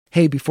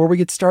Hey, before we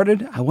get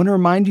started, I want to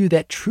remind you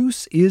that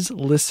Truce is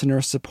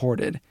listener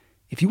supported.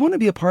 If you want to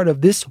be a part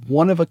of this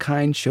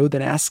one-of-a-kind show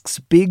that asks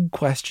big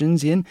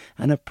questions in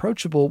an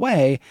approachable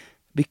way,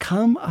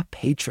 become a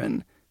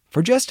patron.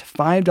 For just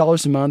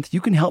 $5 a month, you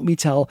can help me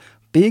tell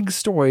big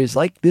stories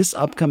like this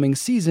upcoming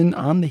season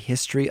on the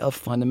history of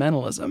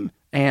fundamentalism.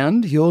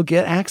 And you'll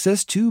get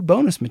access to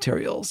bonus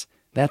materials.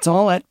 That's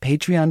all at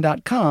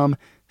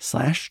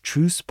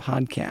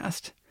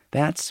patreon.com/trucepodcast.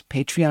 That's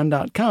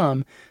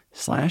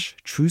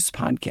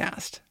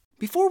patreon.com/trucepodcast.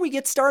 Before we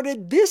get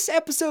started, this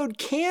episode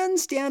can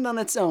stand on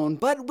its own,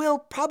 but will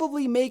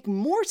probably make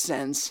more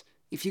sense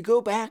if you go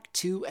back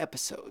 2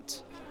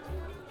 episodes.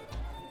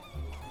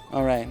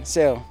 All right,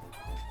 so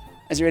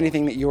is there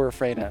anything that you're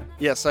afraid of?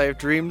 Yes, I have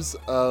dreams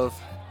of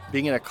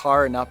being in a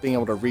car and not being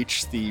able to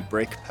reach the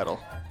brake pedal.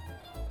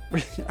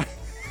 Do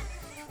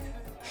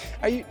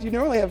you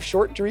normally have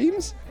short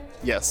dreams?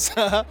 Yes.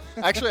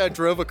 Actually, I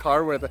drove a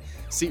car where the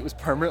seat was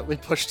permanently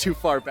pushed too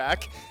far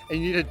back, and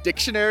you need a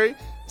dictionary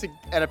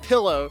and a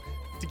pillow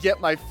to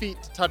get my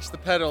feet to touch the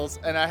pedals,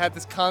 and I had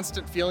this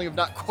constant feeling of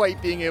not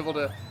quite being able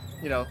to,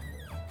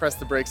 press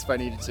the brakes if I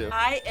needed to.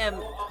 I am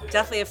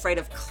definitely afraid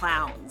of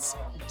clowns.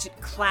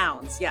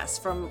 Clowns, yes.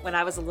 From when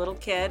I was a little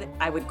kid,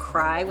 I would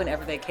cry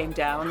whenever they came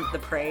down the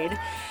parade.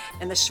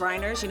 And the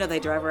Shriners, they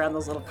drive around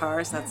those little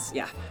cars.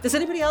 Yeah. Does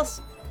anybody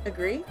else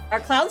agree? Are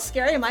clowns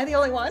scary? Am I the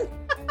only one?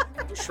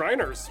 The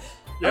Shriners.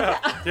 Yeah,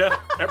 yeah,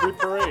 every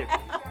parade.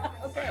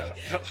 Okay.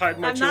 Hide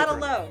my I'm children.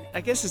 not alone. I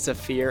guess it's a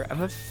fear.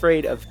 I'm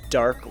afraid of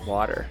dark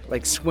water,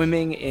 like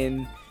swimming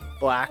in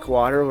black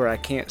water where I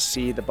can't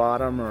see the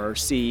bottom or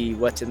see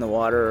what's in the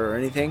water or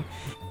anything.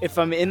 If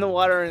I'm in the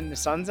water and the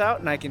sun's out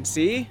and I can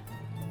see,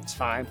 it's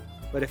fine.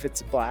 But if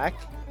it's black,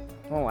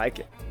 I don't like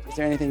it. Is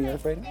there anything you're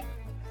afraid of?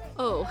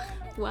 Oh,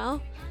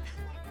 well,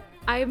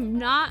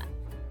 I'm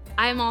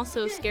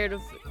also scared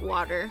of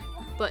water,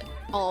 but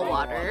all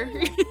water.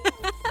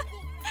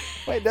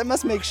 Wait, that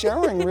must make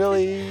showering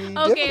really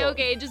difficult.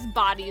 Okay, just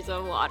bodies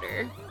of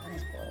water.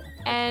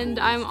 And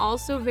I'm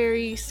also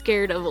very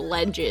scared of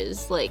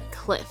ledges, like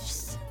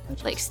cliffs,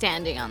 like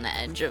standing on the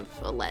edge of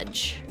a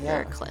ledge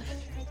or a cliff.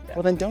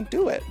 Well, then don't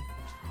do it.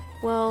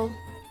 Well,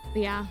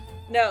 yeah.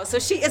 No, so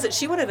she isn't.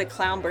 She wanted a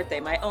clown birthday.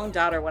 My own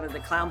daughter wanted a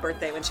clown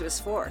birthday when she was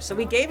 4. So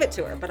we gave it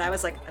to her, but I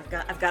was like,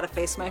 I've got to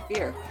face my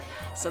fear.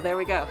 So there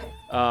we go.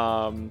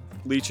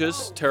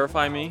 Leeches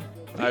terrify me.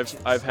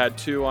 I've had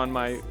 2 on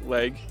my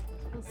leg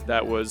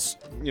that was,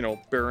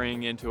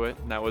 burying into it,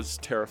 and that was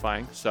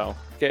terrifying. So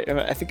Okay,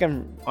 I think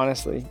I'm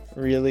honestly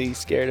really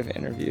scared of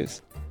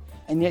interviews.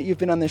 And yet you've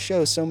been on the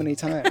show so many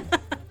times.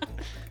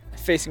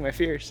 Facing my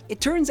fears.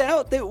 It turns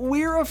out that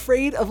we're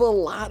afraid of a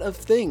lot of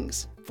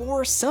things.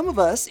 For some of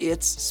us,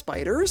 it's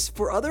spiders.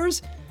 For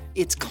others,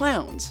 it's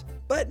clowns.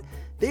 But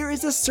there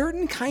is a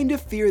certain kind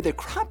of fear that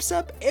crops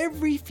up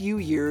every few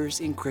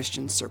years in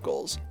Christian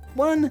circles.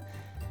 One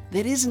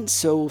that isn't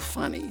so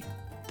funny.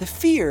 The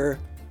fear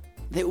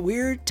that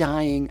we're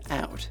dying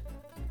out,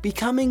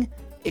 becoming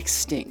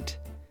extinct.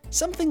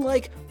 Something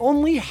like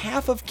only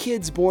half of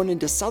kids born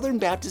into Southern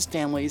Baptist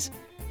families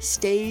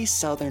stay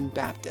Southern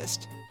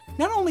Baptist.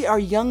 Not only are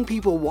young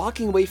people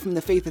walking away from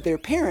the faith of their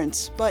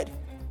parents, but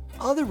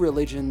other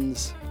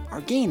religions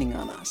are gaining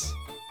on us.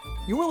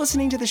 You're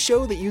listening to the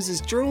show that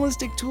uses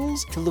journalistic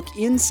tools to look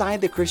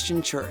inside the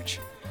Christian church.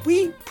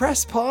 We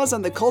press pause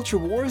on the culture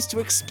wars to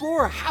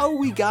explore how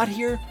we got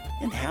here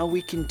and how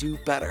we can do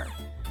better.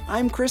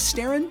 I'm Chris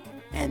Staron,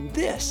 and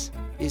this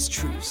is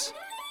Truce.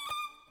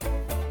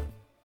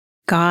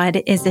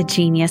 God is a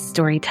genius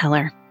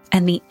storyteller,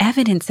 and the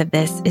evidence of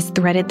this is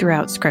threaded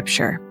throughout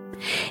Scripture.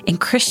 In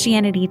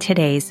Christianity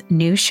Today's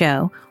new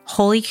show,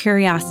 Holy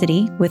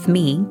Curiosity, with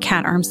me,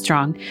 Kat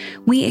Armstrong,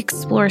 we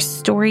explore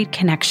storied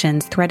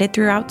connections threaded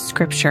throughout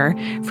Scripture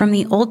from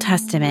the Old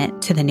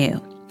Testament to the New.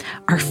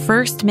 Our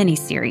first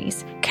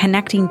mini-series,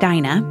 Connecting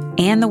Dinah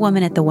and the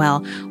Woman at the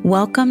Well,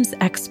 welcomes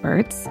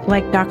experts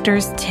like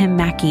Doctors Tim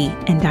Mackey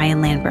and Diane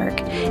Landberg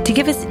to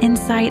give us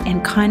insight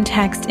and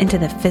context into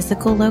the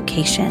physical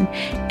location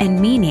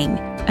and meaning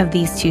of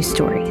these 2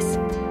 stories.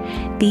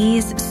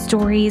 These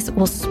stories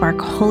will spark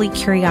holy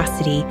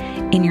curiosity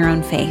in your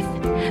own faith,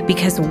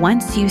 because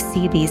once you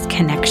see these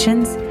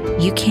connections,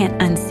 you can't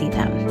unsee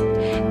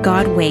them.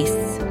 God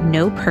wastes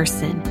no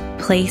person,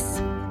 place,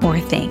 or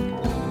thing.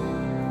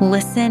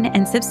 Listen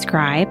and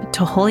subscribe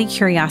to Holy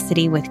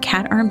Curiosity with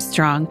Kat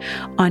Armstrong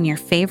on your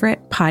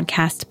favorite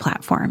podcast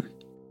platform.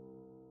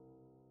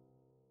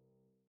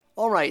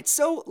 All right,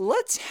 so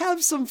let's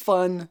have some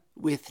fun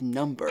with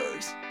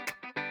numbers.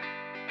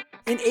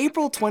 In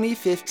April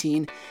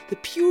 2015, the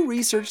Pew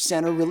Research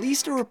Center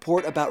released a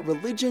report about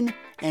religion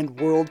and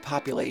world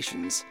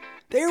populations.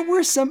 There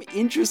were some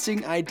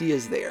interesting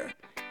ideas there.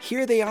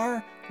 Here they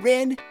are,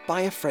 read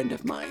by a friend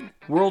of mine.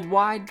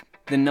 Worldwide,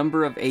 the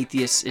number of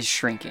atheists is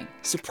shrinking.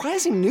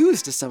 Surprising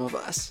news to some of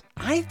us.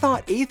 I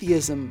thought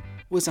atheism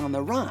was on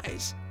the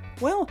rise.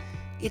 Well,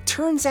 it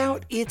turns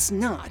out it's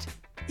not,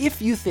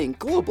 if you think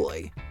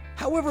globally.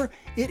 However,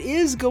 it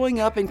is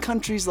going up in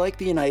countries like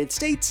the United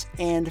States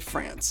and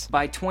France.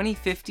 By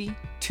 2050,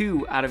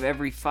 2 out of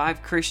every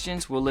 5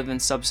 Christians will live in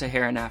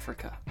sub-Saharan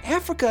Africa.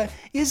 Africa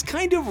is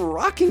kind of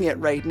rocking it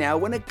right now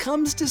when it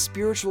comes to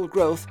spiritual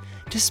growth,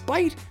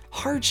 despite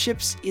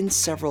hardships in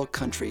several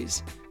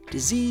countries.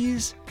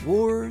 Disease,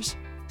 wars.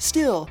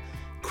 Still,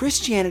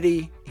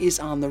 Christianity is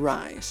on the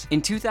rise.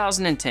 In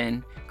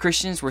 2010,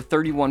 Christians were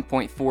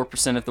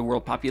 31.4% of the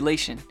world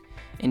population.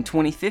 In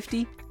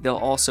 2050, they'll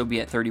also be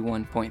at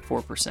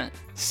 31.4%.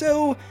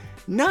 So,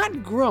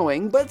 not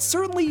growing, but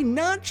certainly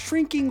not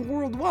shrinking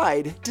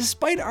worldwide,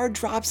 despite our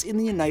drops in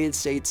the United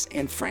States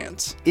and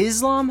France.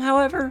 Islam,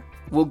 however,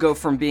 will go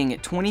from being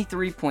at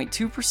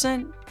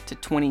 23.2% to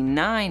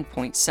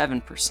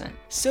 29.7%.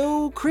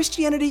 So,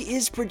 Christianity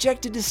is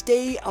projected to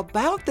stay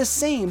about the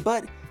same,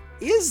 but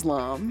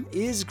Islam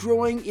is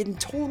growing in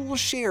total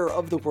share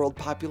of the world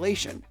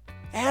population.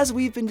 As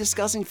we've been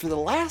discussing for the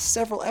last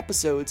several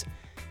episodes,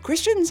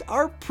 Christians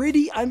are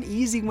pretty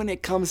uneasy when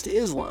it comes to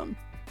Islam.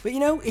 But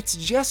it's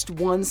just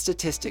one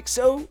statistic,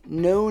 so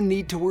no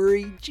need to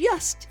worry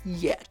just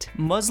yet.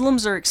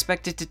 Muslims are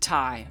expected to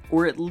tie,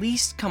 or at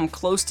least come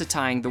close to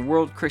tying, the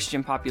world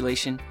Christian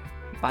population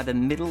by the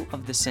middle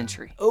of the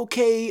century.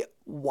 Okay,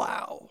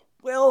 wow.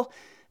 Well,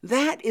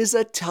 that is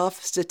a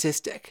tough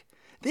statistic.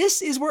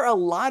 This is where a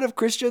lot of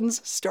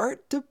Christians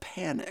start to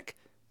panic.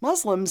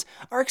 Muslims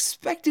are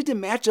expected to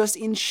match us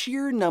in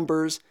sheer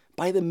numbers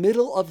by the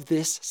middle of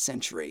this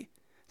century.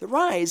 The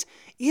rise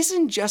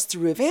isn't just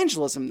through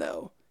evangelism,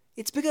 though.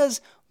 It's because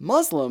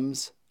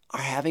Muslims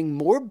are having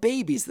more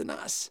babies than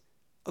us.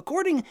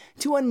 According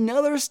to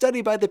another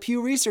study by the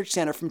Pew Research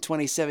Center from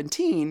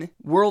 2017,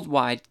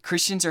 worldwide,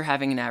 Christians are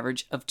having an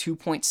average of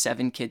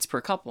 2.7 kids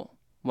per couple,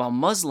 while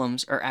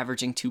Muslims are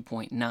averaging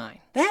 2.9.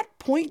 That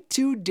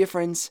 0.2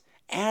 difference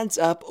adds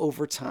up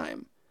over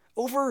time,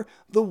 over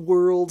the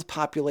world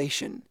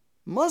population.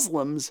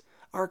 Muslims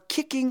are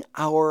kicking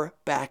our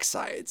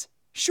backsides.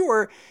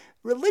 Sure,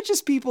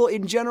 religious people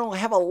in general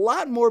have a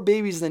lot more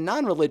babies than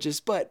non-religious,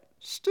 but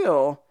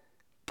still,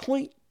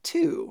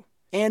 0.2.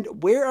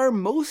 And where are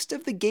most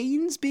of the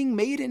gains being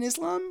made in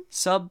Islam?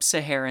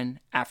 Sub-Saharan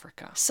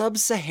Africa.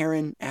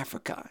 Sub-Saharan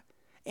Africa.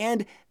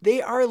 And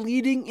they are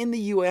leading in the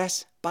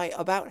U.S. by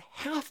about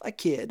half a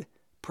kid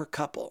per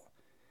couple.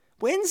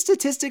 When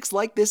statistics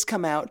like this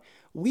come out,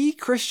 we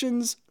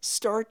Christians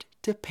start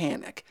to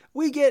panic.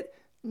 We get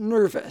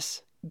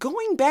nervous.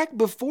 Going back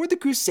before the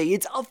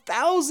Crusades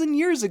 1,000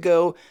 years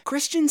ago,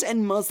 Christians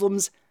and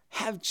Muslims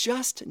have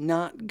just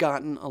not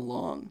gotten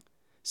along.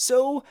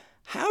 So,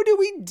 how do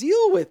we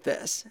deal with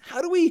this?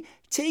 How do we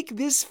take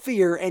this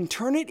fear and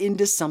turn it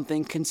into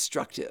something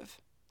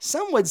constructive?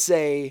 Some would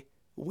say,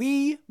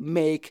 we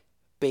make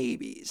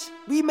babies.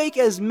 We make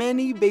as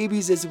many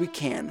babies as we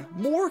can.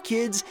 More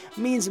kids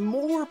means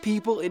more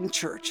people in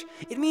church.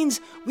 It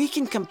means we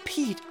can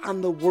compete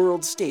on the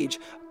world stage,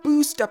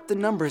 boost up the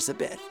numbers a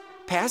bit.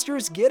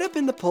 Pastors get up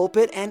in the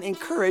pulpit and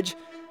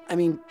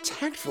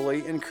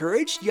tactfully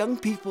encourage young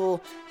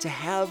people to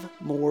have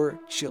more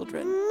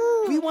children.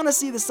 We want to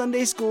see the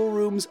Sunday school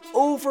rooms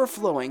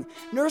overflowing,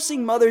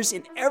 nursing mothers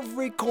in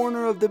every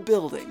corner of the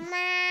building.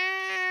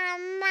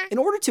 In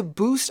order to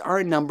boost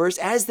our numbers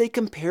as they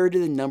compare to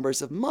the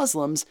numbers of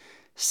Muslims,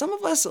 some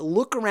of us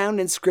look around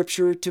in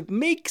Scripture to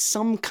make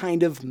some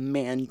kind of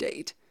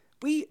mandate.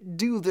 We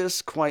do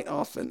this quite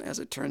often, as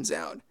it turns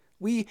out.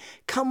 We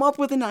come up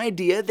with an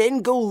idea,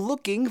 then go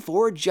looking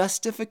for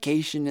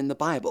justification in the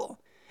Bible.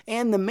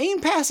 And the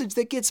main passage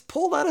that gets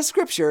pulled out of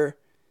Scripture,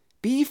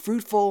 be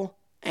fruitful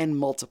and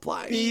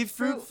multiply. Be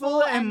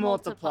fruitful and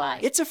multiply.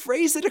 It's a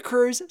phrase that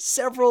occurs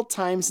several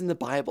times in the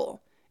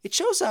Bible. It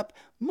shows up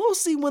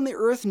mostly when the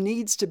earth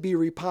needs to be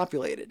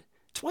repopulated.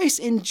 Twice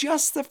in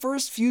just the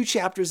first few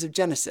chapters of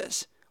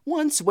Genesis.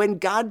 Once when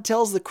God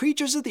tells the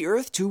creatures of the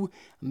earth to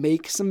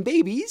make some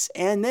babies,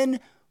 and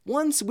then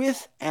once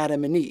with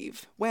Adam and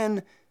Eve,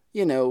 when,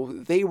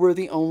 they were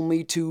the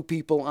only 2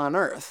 people on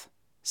earth.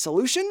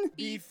 Solution?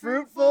 Be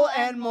fruitful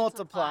and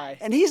multiply.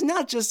 And he's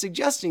not just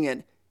suggesting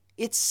it.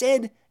 It's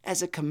said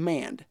as a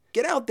command.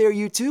 Get out there,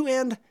 you two,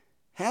 and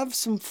have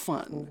some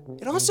fun.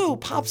 It also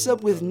pops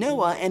up with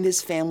Noah and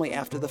his family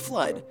after the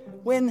flood,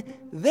 when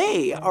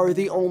they are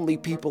the only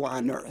people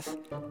on earth.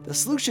 The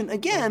solution,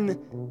 again,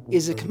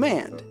 is a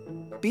command.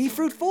 Be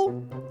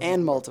fruitful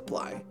and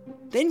multiply.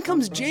 Then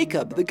comes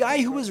Jacob, the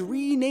guy who was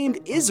renamed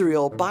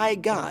Israel by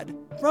God.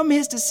 From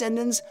his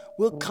descendants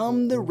will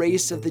come the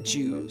race of the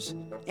Jews.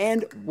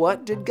 And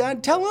what did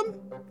God tell him?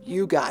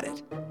 You got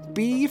it.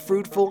 Be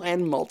fruitful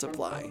and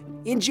multiply.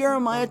 In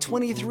Jeremiah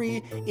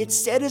 23, it's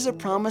said as a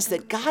promise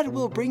that God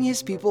will bring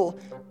his people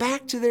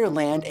back to their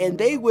land and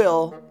they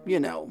will,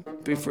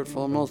 be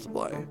fruitful and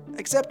multiply.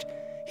 Except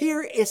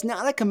here, it's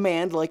not a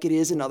command like it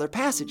is in other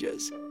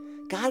passages.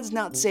 God's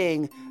not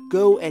saying,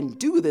 go and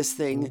do this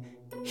thing.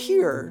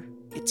 Here,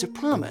 it's a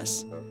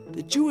promise.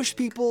 The Jewish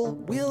people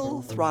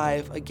will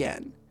thrive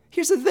again.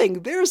 Here's the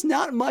thing, there's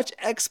not much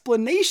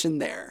explanation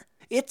there.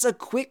 It's a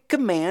quick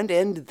command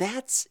and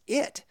that's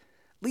it,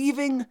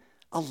 leaving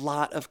a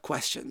lot of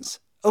questions.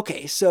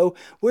 Okay, so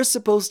we're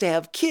supposed to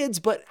have kids,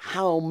 but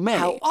how many?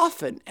 How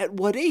often? At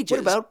what ages?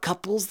 What about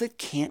couples that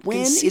can't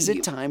conceive? When is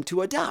it time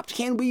to adopt?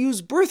 Can we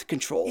use birth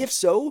control? If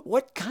so,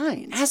 what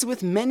kinds? As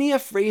with many a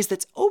phrase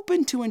that's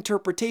open to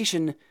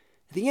interpretation,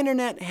 the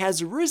internet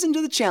has risen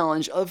to the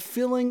challenge of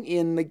filling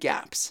in the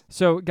gaps.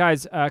 So,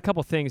 guys, a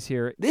couple things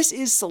here. This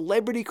is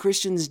celebrity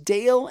Christians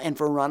Dale and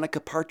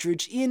Veronica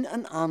Partridge in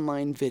an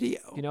online video.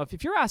 You know,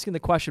 if you're asking the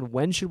question,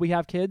 when should we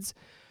have kids?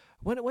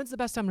 When's the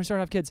best time to start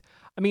to have kids?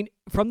 I mean,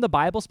 from the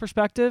Bible's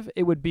perspective,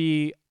 it would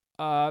be,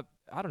 I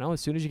don't know,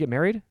 as soon as you get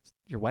married,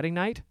 your wedding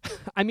night.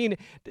 I mean,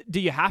 do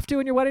you have to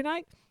in your wedding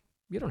night?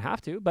 You don't have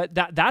to, but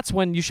that's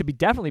when you should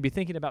definitely be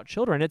thinking about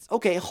children.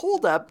 Okay,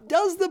 hold up.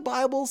 Does the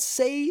Bible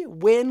say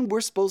when we're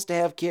supposed to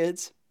have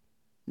kids?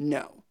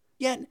 No.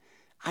 Yet,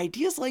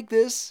 ideas like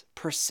this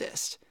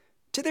persist.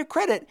 To their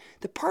credit,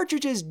 the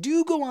Partridges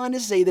do go on to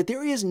say that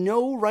there is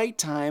no right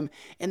time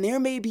and there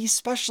may be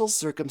special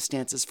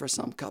circumstances for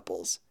some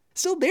couples.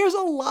 Still, there's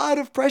a lot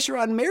of pressure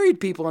on married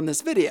people in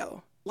this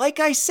video. Like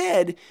I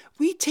said,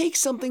 we take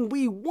something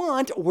we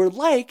want or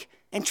like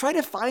and try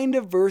to find a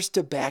verse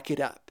to back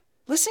it up.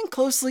 Listen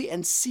closely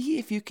and see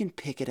if you can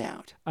pick it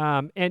out.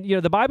 And, you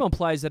know, the Bible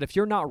implies that if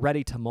you're not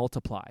ready to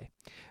multiply,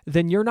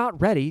 then you're not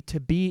ready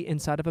to be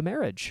inside of a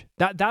marriage.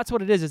 That's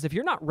what it is if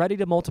you're not ready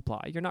to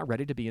multiply, you're not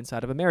ready to be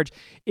inside of a marriage.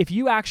 If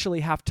you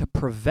actually have to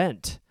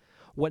prevent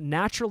what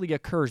naturally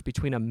occurs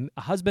between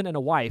a husband and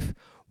a wife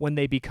when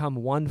they become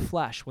one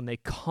flesh, when they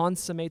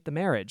consummate the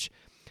marriage,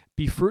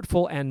 be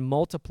fruitful and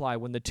multiply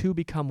when the two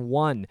become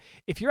one.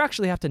 If you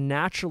actually have to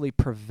naturally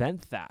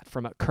prevent that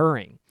from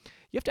occurring,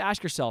 you have to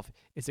ask yourself,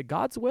 is it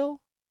God's will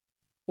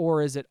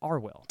or is it our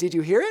will? Did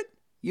you hear it?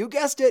 You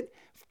guessed it.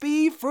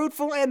 Be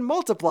fruitful and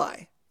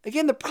multiply.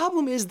 Again, the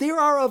problem is there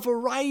are a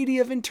variety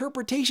of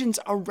interpretations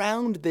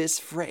around this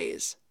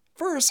phrase.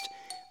 First,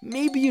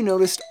 maybe you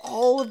noticed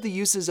all of the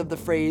uses of the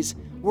phrase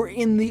were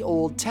in the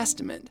Old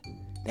Testament.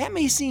 That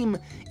may seem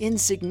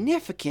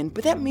insignificant,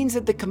 but that means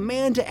that the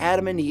command to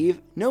Adam and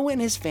Eve, Noah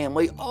and his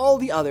family, all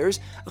the others,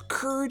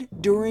 occurred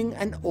during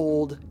an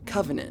old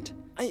covenant.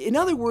 In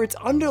other words,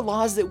 under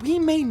laws that we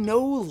may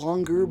no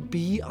longer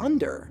be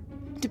under,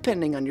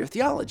 depending on your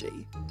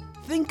theology.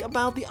 Think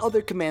about the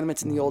other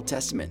commandments in the Old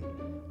Testament.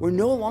 We're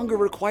no longer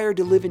required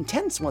to live in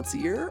tents once a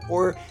year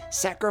or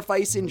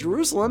sacrifice in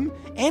Jerusalem,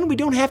 and we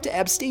don't have to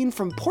abstain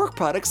from pork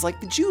products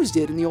like the Jews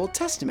did in the Old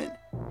Testament.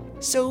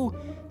 So,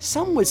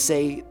 some would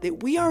say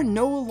that we are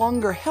no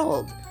longer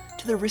held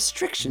to the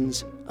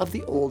restrictions of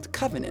the Old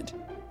Covenant,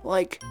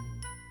 like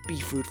be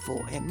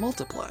fruitful and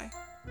multiply.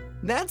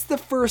 That's the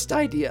first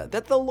idea,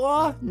 that the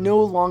law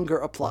no longer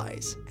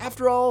applies.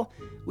 After all,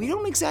 we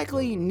don't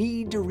exactly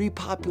need to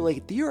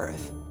repopulate the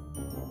earth.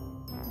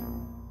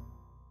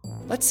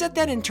 Let's set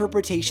that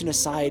interpretation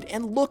aside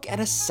and look at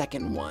a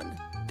second one.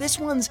 This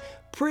one's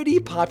pretty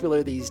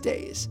popular these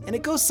days, and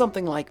it goes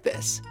something like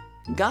this.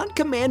 God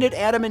commanded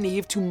Adam and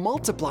Eve to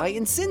multiply,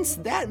 and since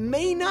that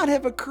may not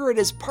have occurred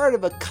as part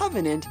of a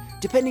covenant,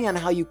 depending on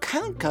how you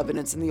count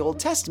covenants in the Old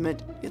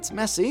Testament, it's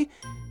messy,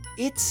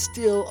 it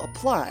still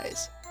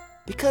applies.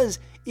 Because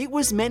it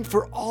was meant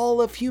for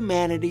all of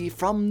humanity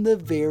from the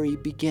very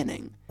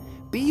beginning.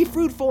 Be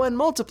fruitful and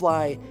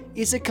multiply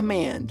is a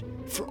command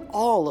for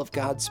all of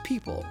God's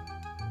people.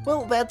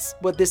 Well, that's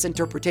what this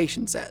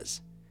interpretation says.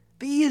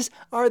 These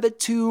are the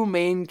two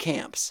main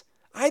camps.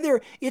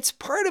 Either it's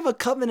part of a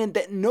covenant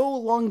that no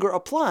longer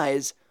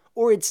applies,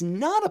 or it's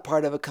not a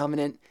part of a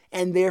covenant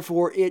and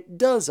therefore it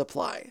does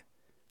apply.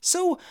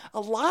 So, a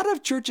lot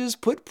of churches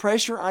put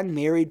pressure on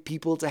married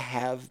people to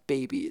have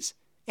babies.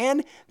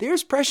 And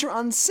there's pressure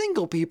on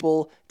single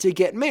people to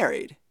get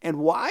married. And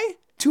why?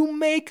 To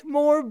make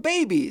more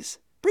babies.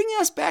 Bringing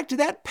us back to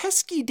that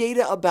pesky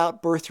data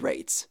about birth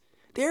rates.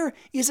 There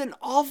is an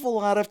awful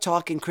lot of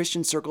talk in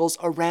Christian circles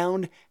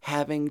around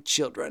having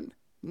children.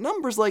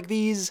 Numbers like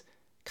these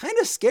kind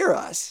of scare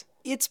us.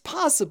 It's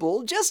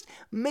possible, just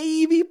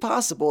maybe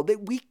possible,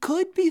 that we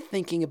could be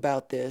thinking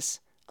about this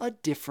a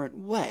different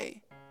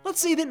way.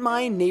 Let's say that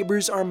my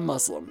neighbors are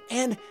Muslim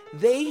and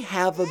they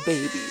have a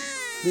baby.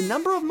 The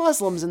number of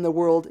Muslims in the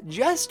world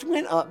just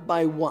went up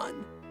by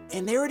 1.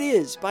 And there it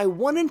is. By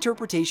one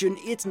interpretation,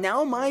 it's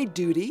now my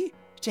duty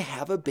to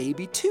have a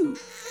baby too,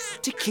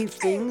 to keep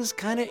things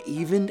kind of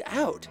evened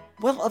out.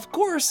 Well, of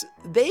course,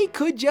 they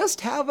could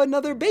just have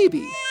another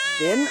baby.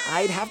 Then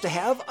I'd have to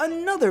have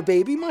another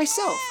baby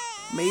myself.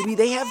 Maybe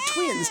they have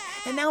twins,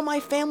 and now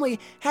my family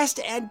has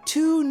to add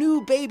 2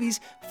 new babies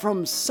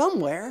from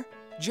somewhere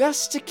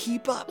just to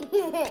keep up.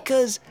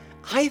 Because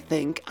I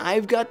think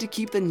I've got to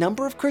keep the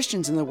number of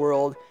Christians in the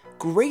world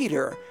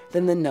greater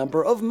than the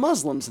number of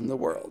Muslims in the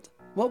world.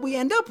 What we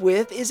end up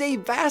with is a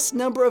vast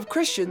number of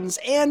Christians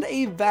and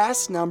a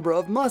vast number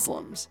of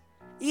Muslims.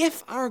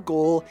 If our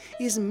goal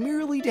is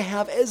merely to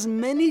have as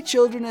many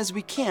children as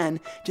we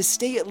can to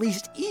stay at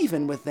least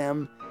even with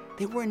them,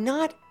 then we're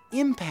not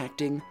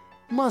impacting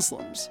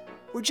Muslims.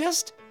 We're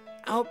just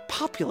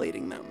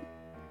outpopulating them.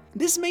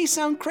 This may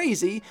sound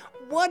crazy.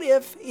 What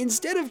if,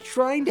 instead of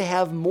trying to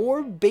have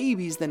more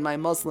babies than my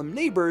Muslim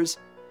neighbors,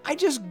 I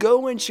just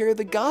go and share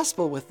the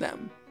gospel with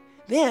them.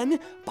 Then,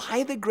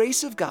 by the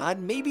grace of God,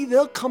 maybe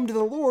they'll come to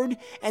the Lord,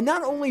 and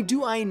not only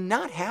do I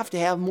not have to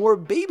have more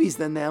babies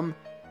than them,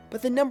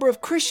 but the number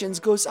of Christians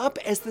goes up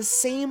as the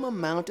same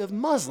amount of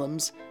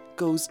Muslims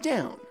goes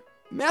down.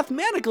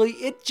 Mathematically,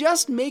 it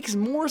just makes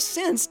more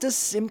sense to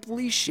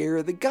simply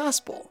share the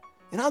gospel.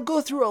 And I'll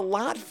go through a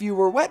lot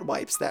fewer wet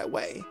wipes that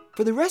way.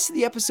 For the rest of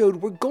the episode,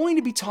 we're going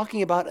to be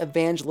talking about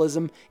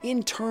evangelism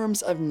in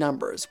terms of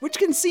numbers, which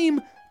can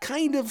seem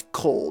kind of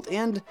cold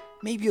and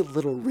maybe a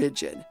little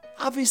rigid.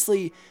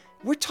 Obviously,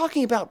 we're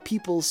talking about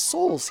people's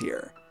souls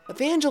here.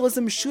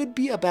 Evangelism should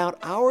be about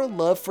our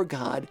love for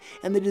God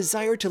and the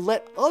desire to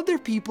let other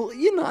people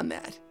in on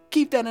that.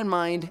 Keep that in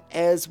mind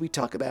as we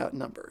talk about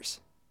numbers.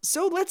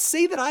 So let's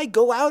say that I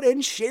go out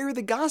and share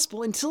the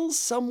gospel until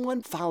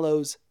someone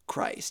follows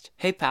Christ.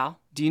 Hey pal,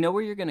 do you know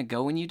where you're going to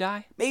go when you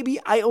die? Maybe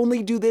I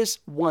only do this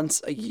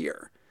once a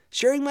year.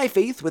 Sharing my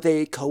faith with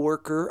a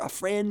coworker, a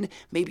friend,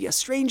 maybe a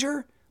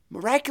stranger.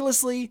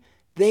 Miraculously,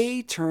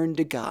 they turn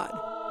to God.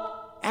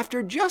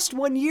 After just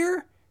 1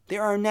 year,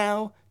 there are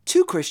now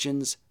 2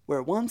 Christians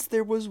where once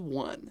there was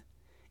 1.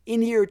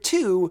 In year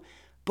 2,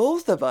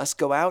 both of us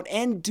go out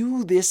and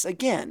do this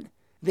again.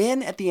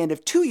 Then at the end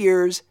of 2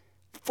 years,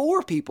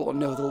 4 people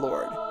know the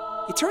Lord.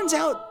 It turns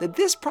out that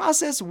this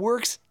process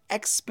works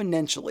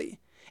exponentially.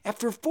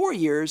 After 4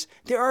 years,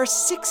 there are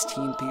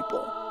 16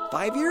 people.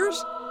 5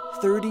 years,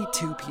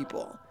 32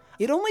 people.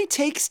 It only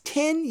takes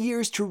 10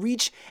 years to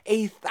reach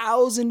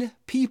 1,000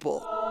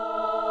 people.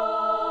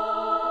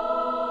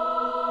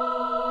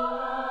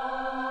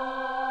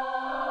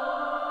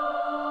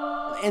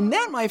 And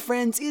that, my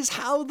friends, is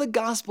how the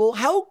gospel,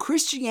 how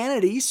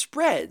Christianity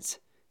spreads.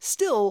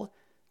 Still,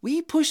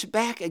 we push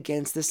back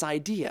against this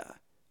idea.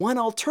 One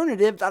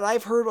alternative that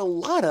I've heard a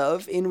lot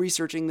of in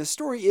researching this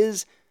story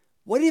is,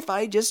 what if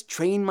I just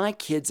train my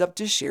kids up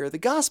to share the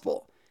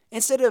gospel?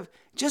 Instead of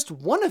just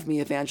one of me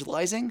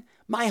evangelizing,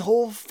 my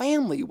whole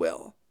family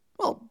will.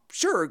 Well,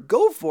 sure,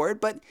 go for it,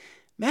 but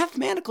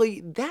mathematically,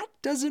 that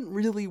doesn't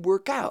really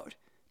work out.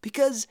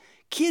 Because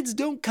kids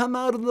don't come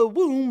out of the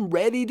womb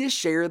ready to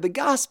share the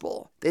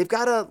gospel. They've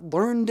got to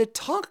learn to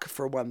talk,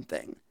 for one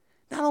thing.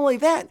 Not only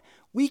that,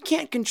 we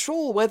can't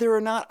control whether or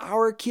not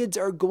our kids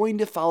are going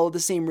to follow the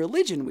same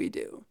religion we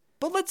do.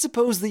 But let's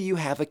suppose that you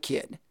have a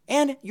kid,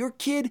 and your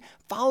kid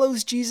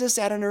follows Jesus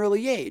at an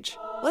early age.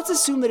 Let's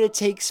assume that it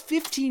takes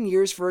 15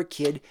 years for a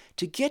kid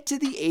to get to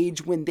the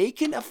age when they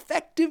can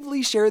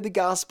effectively share the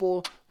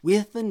gospel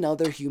with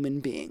another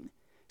human being.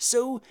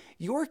 So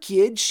your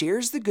kid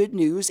shares the good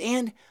news,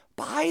 and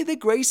by the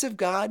grace of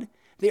God,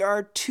 there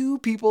are 2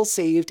 people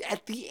saved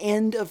at the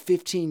end of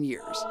 15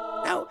 years.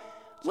 Now,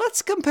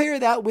 let's compare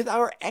that with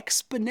our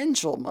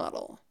exponential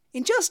model.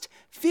 In just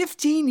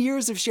 15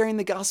 years of sharing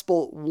the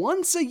gospel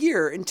once a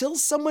year until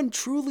someone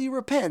truly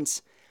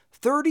repents,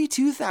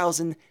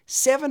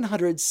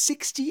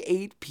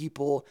 32,768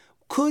 people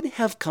could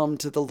have come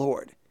to the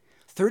Lord.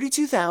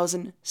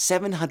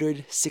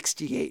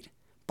 32,768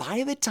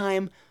 by the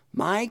time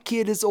my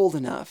kid is old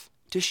enough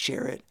to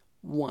share it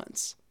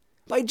once.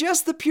 By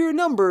just the pure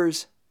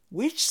numbers,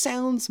 which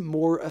sounds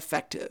more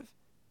effective?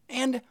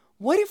 And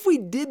what if we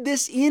did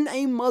this in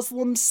a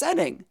Muslim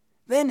setting?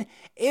 Then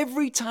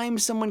every time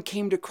someone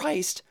came to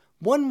Christ,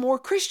 1 more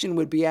Christian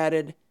would be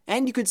added,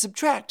 and you could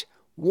subtract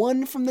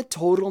 1 from the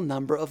total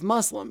number of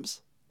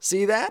Muslims.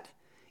 See that?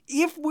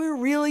 If we're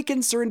really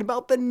concerned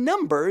about the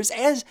numbers,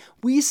 as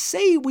we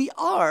say we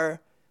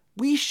are,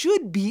 we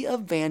should be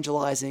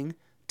evangelizing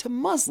to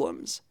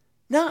Muslims,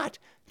 not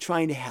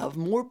trying to have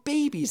more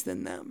babies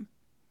than them.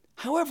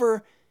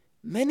 However,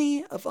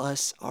 many of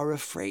us are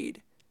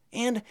afraid,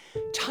 and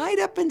tied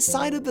up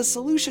inside of the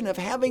solution of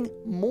having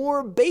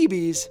more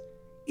babies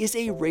is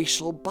a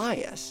racial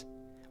bias.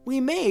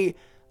 We may,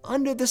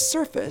 under the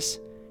surface,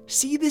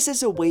 see this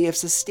as a way of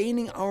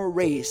sustaining our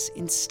race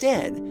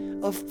instead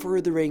of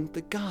furthering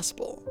the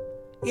gospel.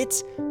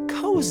 It's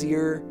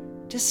cozier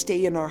to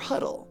stay in our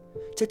huddle,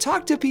 to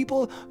talk to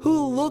people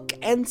who look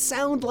and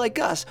sound like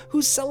us,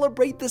 who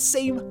celebrate the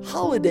same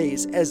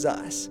holidays as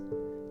us,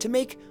 to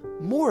make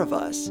more of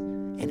us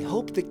and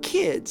hope the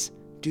kids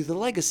do the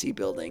legacy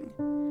building.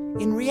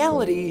 In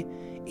reality,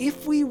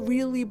 if we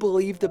really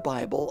believe the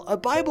Bible, a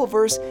Bible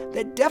verse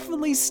that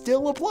definitely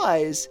still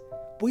applies,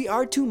 we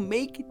are to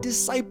make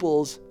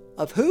disciples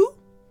of who?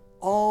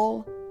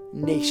 All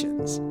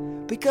nations.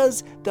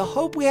 Because the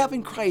hope we have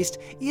in Christ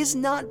is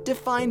not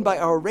defined by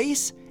our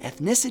race,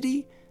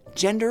 ethnicity,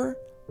 gender,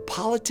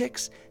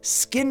 politics,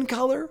 skin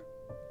color,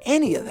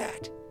 any of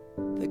that.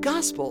 The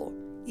gospel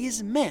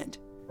is meant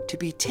to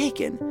be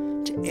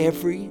taken to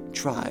every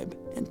tribe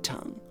and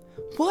tongue.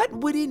 What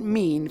would it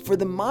mean for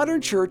the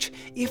modern church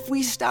if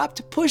we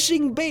stopped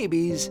pushing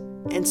babies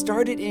and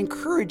started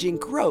encouraging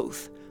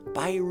growth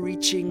by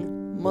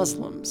reaching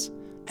Muslims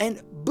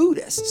and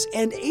Buddhists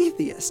and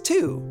atheists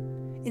too?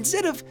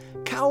 Instead of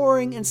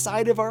cowering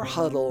inside of our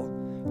huddle,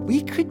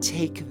 we could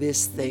take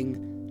this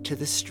thing to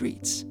the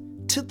streets,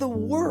 to the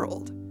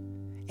world.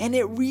 And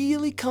it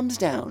really comes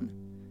down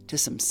to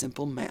some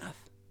simple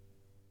math.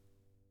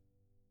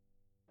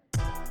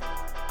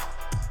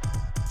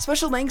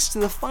 Special thanks to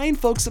the fine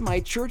folks at my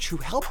church who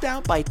helped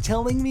out by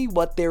telling me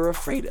what they're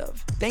afraid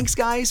of. Thanks,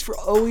 guys, for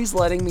always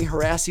letting me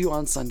harass you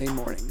on Sunday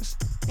mornings.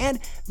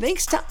 And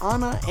thanks to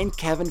Anna and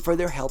Kevin for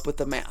their help with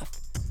the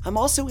math. I'm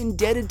also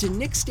indebted to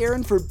Nick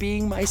Starin for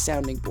being my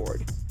sounding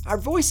board. Our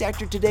voice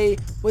actor today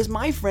was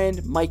my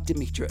friend Mike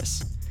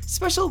Demetris.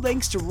 Special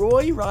thanks to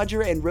Roy,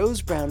 Roger, and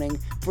Rose Browning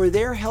for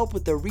their help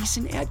with the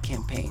recent ad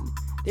campaign.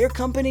 Their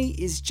company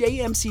is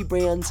JMC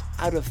Brands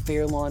out of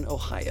Fairlawn,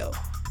 Ohio.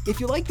 If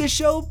you like this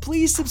show,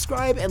 please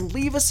subscribe and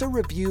leave us a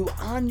review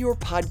on your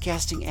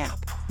podcasting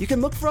app. You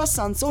can look for us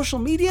on social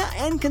media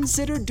and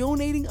consider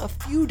donating a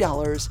few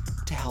dollars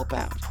to help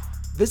out.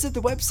 Visit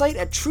the website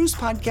at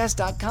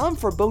trucepodcast.com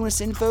for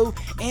bonus info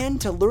and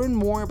to learn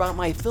more about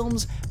my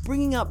films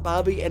Bringing Up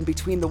Bobby and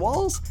Between the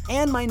Walls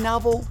and my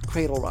novel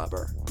Cradle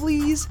Robber.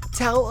 Please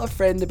tell a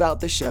friend about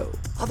the show.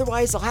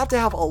 Otherwise, I'll have to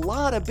have a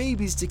lot of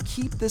babies to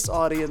keep this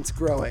audience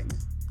growing.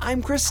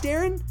 I'm Chris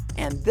Starin,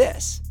 and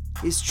this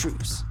is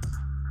Truce.